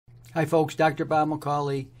Hi folks, Dr. Bob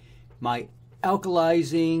McCauley, my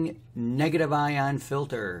alkalizing negative ion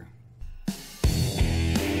filter.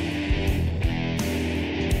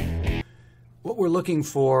 What we're looking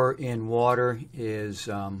for in water is,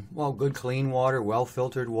 good clean water,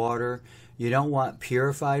 well-filtered water. You don't want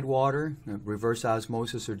purified water, reverse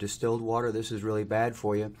osmosis or distilled water. This is really bad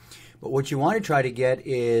for you. But what you want to try to get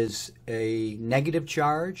is a negative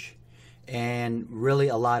charge and really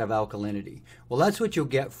a lot of alkalinity. Well, that's what you'll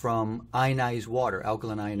get from ionized water,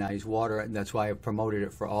 alkaline ionized water, and that's why I've promoted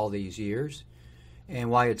it for all these years, and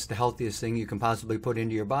why it's the healthiest thing you can possibly put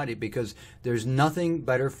into your body, because there's nothing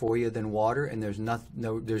better for you than water, and there's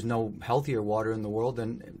no healthier water in the world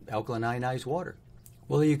than alkaline ionized water.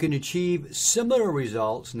 Well, you can achieve similar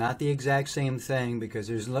results, not the exact same thing, because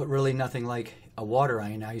there's really nothing like a water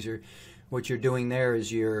ionizer. What you're doing there is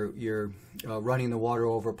you're running the water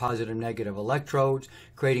over positive negative electrodes,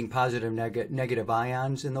 creating positive negative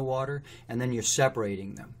ions in the water, and then you're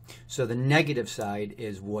separating them. So the negative side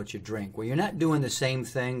is what you drink. Well, you're not doing the same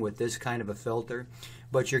thing with this kind of a filter,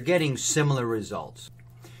 but you're getting similar results.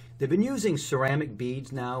 They've been using ceramic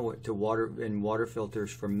beads now to water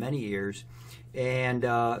filters for many years, and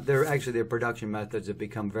their production methods have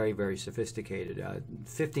become very, very sophisticated.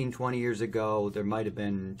 15, 20 years ago, there might have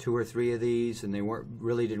been 2 or 3 of these, and they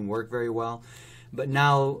really didn't work very well. But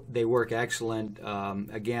now they work excellent.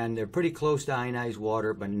 Again, they're pretty close to ionized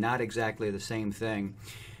water, but not exactly the same thing.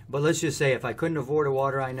 But let's just say if I couldn't afford a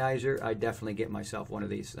water ionizer, I'd definitely get myself one of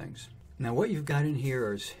these things. Now what you've got in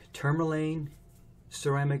here is tourmaline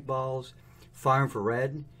ceramic balls, far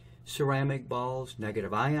infrared ceramic balls,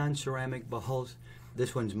 negative ion ceramic balls.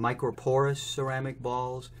 This one's microporous ceramic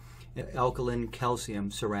balls, and alkaline calcium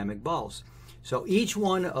ceramic balls. So each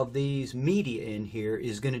one of these media in here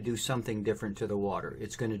is going to do something different to the water.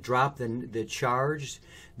 It's going to drop the charge,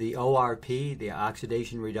 the ORP, the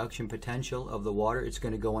oxidation reduction potential of the water. It's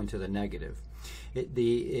going to go into the negative.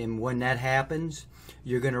 And when that happens,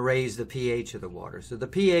 you're going to raise the pH of the water. So the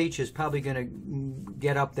pH is probably going to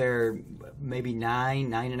get up there maybe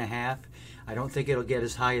 9, 9.5. I don't think it'll get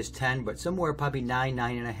as high as 10, but somewhere probably 9,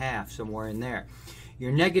 9.5, somewhere in there.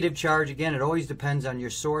 Your negative charge, again, it always depends on your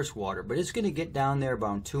source water, but it's going to get down there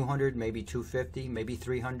about 200, maybe 250, maybe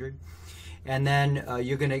 300. And then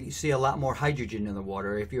you're going to see a lot more hydrogen in the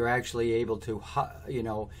water if you're actually able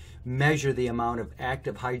to, measure the amount of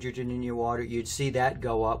active hydrogen in your water. You'd see that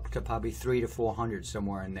go up to probably 300 to 400,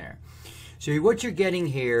 somewhere in there. So what you're getting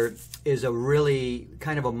here is a really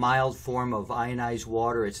kind of a mild form of ionized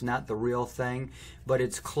water. It's not the real thing, but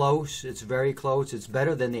it's close. It's very close. It's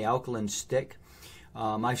better than the alkaline stick.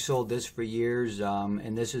 I've sold this for years,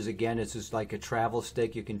 and this is, again, it's just like a travel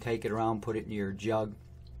stick. You can take it around, put it in your jug,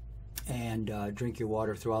 and drink your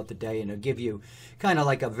water throughout the day, and it'll give you kind of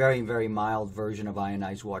like a very, very mild version of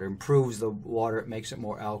ionized water. Improves the water, it makes it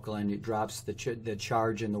more alkaline, it drops the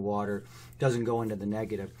charge in the water, doesn't go into the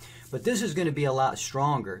negative. But this is going to be a lot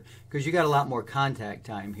stronger because you got a lot more contact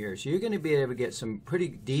time here, so you're going to be able to get some pretty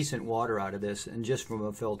decent water out of this, and just from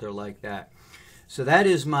a filter like that. So that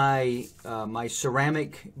is my my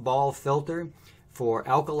ceramic ball filter for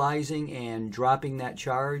alkalizing and dropping that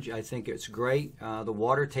charge. I think it's great. The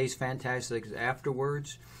water tastes fantastic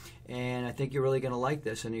afterwards, and I think you're really going to like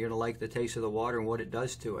this, and you're going to like the taste of the water and what it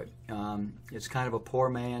does to it. It's kind of a poor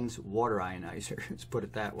man's water ionizer, let's put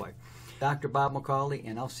it that way. Dr. Bob McCauley,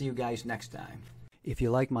 and I'll see you guys next time. If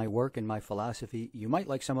you like my work and my philosophy, you might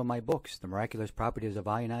like some of my books: The Miraculous Properties of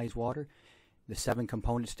Ionized Water, The 7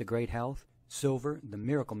 Components to Great Health, Silver, the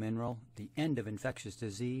Miracle Mineral, The End of Infectious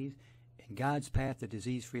Disease, and God's Path to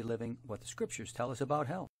Disease-Free Living, What the Scriptures Tell Us About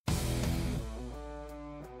Health.